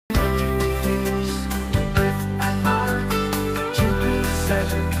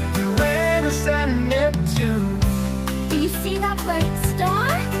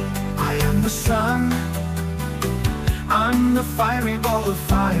a fiery ball of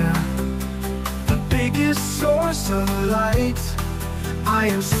fire, the biggest source of light. I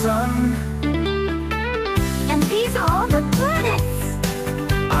am sun, And these are all the planets.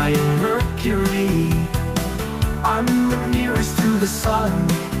 I am Mercury. I'm the nearest to the sun,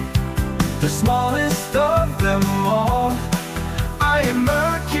 the smallest of them all. I am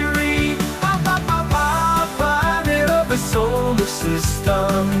Mercury, planet of the solar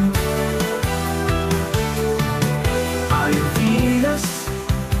system. I am Venus,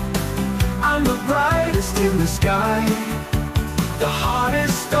 I'm the brightest in the sky, the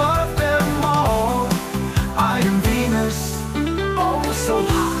hottest of them all. I am Venus, oh so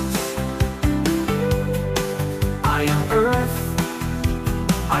hot. I am Earth,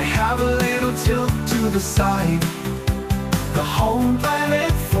 I have a little tilt to the side, the home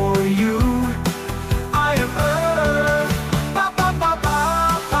planet for you. I am Earth,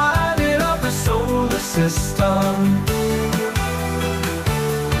 planet of the solar system.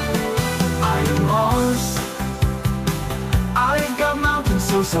 I am Mars, I got mountains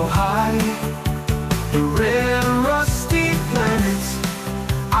so high, the red rusty planet.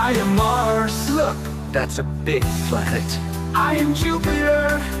 I am Mars, look, that's a big planet. I am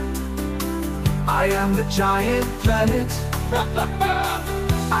Jupiter, I am the giant planet.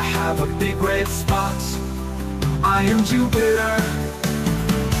 I have a big red spot, I am Jupiter.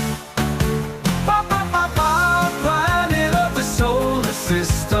 Planet of the solar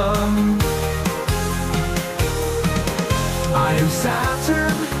system. I am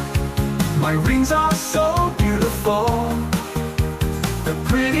Saturn, my rings are so